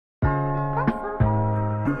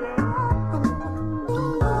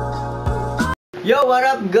Yo, what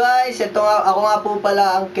up guys? Ito nga, ako nga po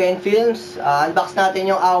pala ang Ken Films. Unbox natin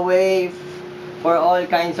yung Awei for all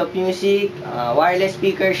kinds of music. Wireless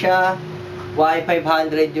speaker siya.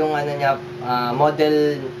 Y500 yung ano niya,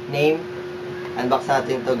 model name. Unbox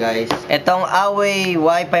natin to guys. Itong Awei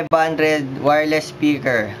Y500 wireless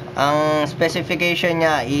speaker. Ang specification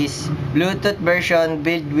niya is Bluetooth version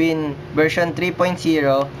built-in version 3.0,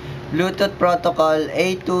 Bluetooth protocol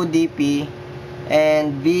A2DP,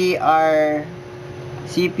 and AVRCP,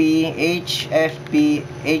 HFP,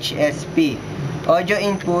 HSP. Audio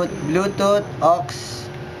input, Bluetooth, aux,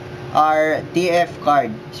 RTF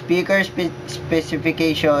card. Speaker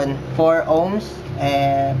specification 4 ohms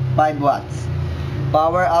and 5 watts.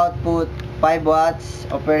 Power output 5 watts.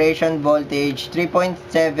 Operation voltage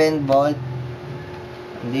 3.7 volt.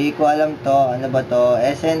 Hindi ko alam to. Ano ba to?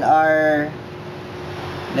 SNR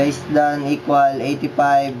less than equal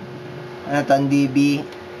 85 dB.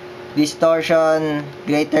 Distortion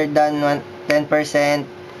greater than 10%.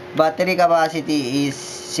 Battery capacity is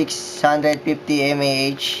 650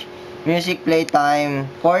 mAh. Music play time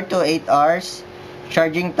 4 to 8 hours.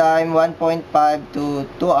 Charging time 1.5 to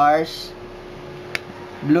 2 hours.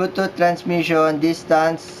 Bluetooth transmission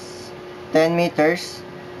distance 10 meters.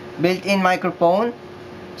 Built-in microphone.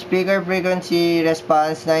 Speaker frequency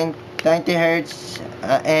response 90 Hz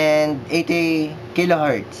and 80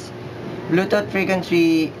 kHz. Bluetooth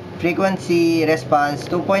frequency response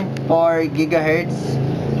 2.4 GHz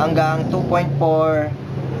hanggang 2.480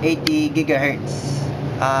 GHz.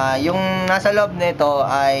 Yung nasa loob nito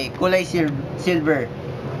ay kulay silver.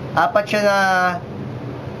 Apat siya na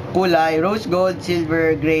kulay: rose gold,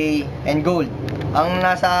 silver, gray, and gold. Ang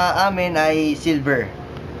nasa amin ay silver.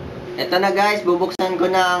 Ito na guys, bubuksan ko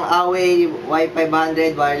na ang Awei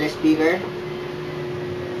Y500 wireless speaker.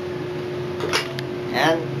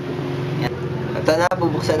 Yan. Ito na,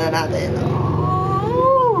 bubuksan na natin.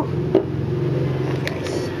 Oh! Yan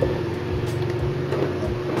guys.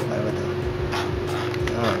 Para ba ito?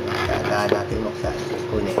 Kailangan natin buksan.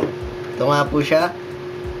 Kunin. Ito nga po siya.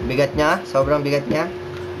 Bigat niya. Sobrang bigat niya.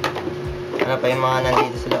 Ano pa yung mga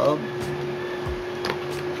nandito sa loob?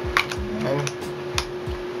 Yan.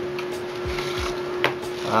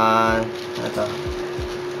 Ano to?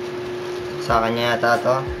 Sa kanya yata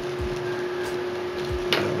to.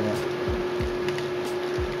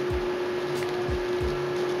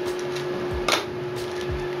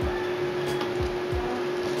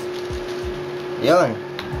 Yun.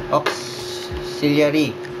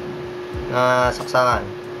 Auxiliary na saksakan.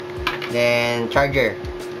 Then charger.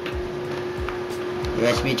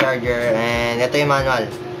 USB charger, and ito yung manual.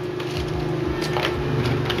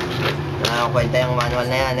 Kwenta yung manual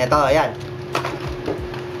na yan. Ito, yan.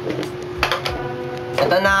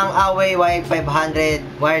 Ito na ang Awei Y500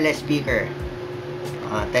 wireless speaker.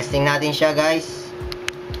 Testing natin siya guys.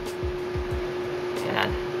 Yan.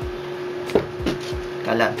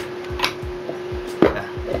 Kalag.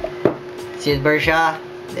 Silver siya.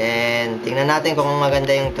 Then tingnan natin kung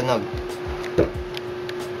maganda yung tunog.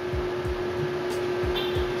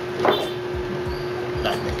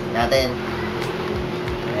 Testing natin.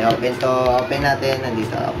 I-open to. Open natin.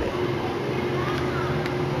 Nandito. Open.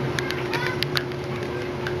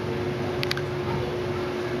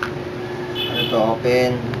 Ano to?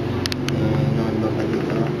 Open. Noon ba pa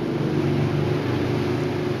dito?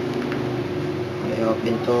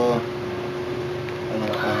 I-open to.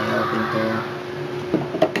 I-open to.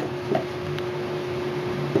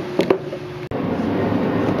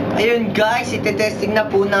 Ayun guys, iti-testing na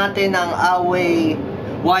po natin ang Awei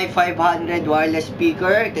Y500 wireless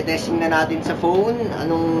speaker. Iti-testing na natin sa phone.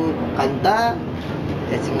 Anong kanta?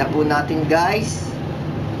 Testing na po natin guys.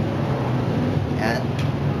 Yan.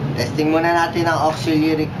 Testing muna natin ang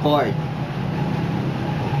auxiliary cord.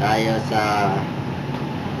 Tayo sa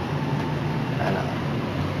ano.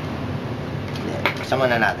 Buksan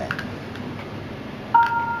muna natin.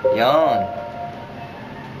 Yon.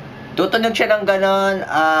 Tutunog siya ng ganon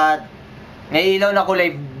at may ilaw na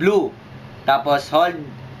kulay blue. Tapos hold,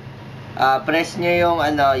 press nyo yung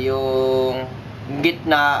ano, yung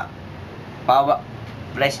gitna,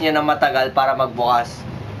 press nyo na matagal para magbukas.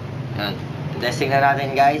 Yan. Testing na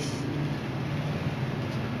natin guys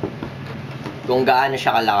kung gaano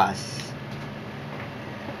siya kalakas.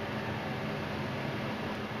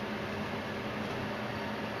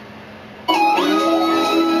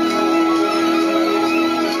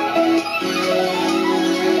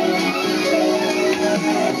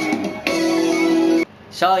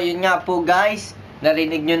 So, yun nga po guys.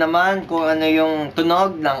 Narinig nyo naman kung ano yung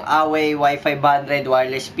tunog ng Awei Y500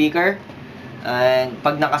 wireless speaker. And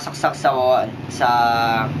pag nakasaksak sa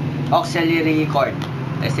auxiliary cord.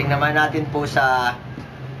 Testing naman natin po sa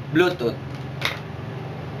Bluetooth.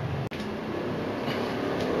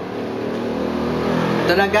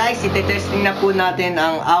 Ito na guys, ite-testing na po natin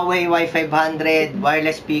ang Awei Y500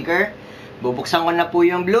 wireless speaker. Bubuksan ko na po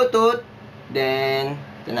yung Bluetooth. Then,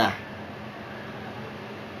 ito na.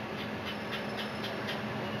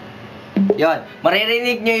 Yon,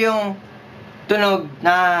 maririnig nyo yung tunog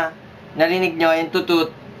na narinig nyo, yung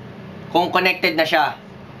tutut, kung connected na siya.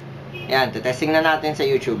 Yan, testing na natin sa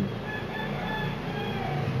YouTube.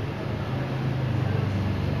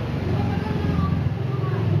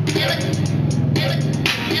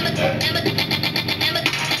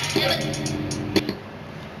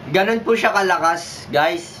 Ganun po siya kalakas,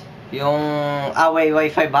 guys, yung Awei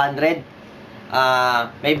Y500.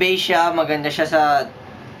 May bass siya, maganda siya sa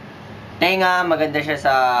tenga, maganda siya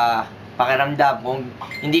sa pakiramdam. Kung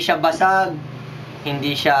hindi siya basag,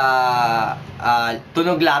 hindi siya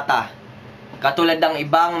tunog lata, katulad ng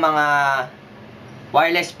ibang mga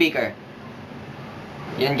wireless speaker.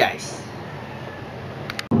 Yun guys.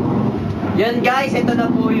 Yun guys, ito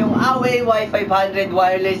na po yung Awei Y500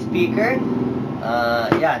 wireless speaker.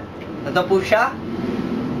 Yan. Ito po siya.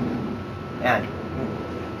 Yan.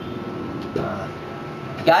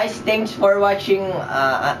 Guys, thanks for watching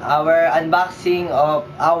our unboxing of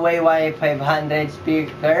Awei Y500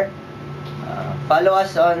 speaker. Follow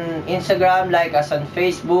us on Instagram, like us on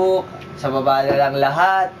Facebook. Sa baba na lang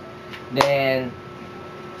lahat. Then,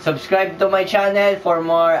 subscribe to my channel for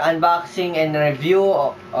more unboxing and review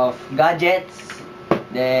of gadgets.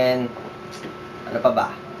 Then, ano pa ba?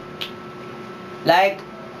 Like,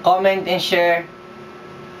 comment, and share.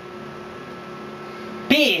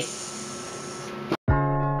 Peace!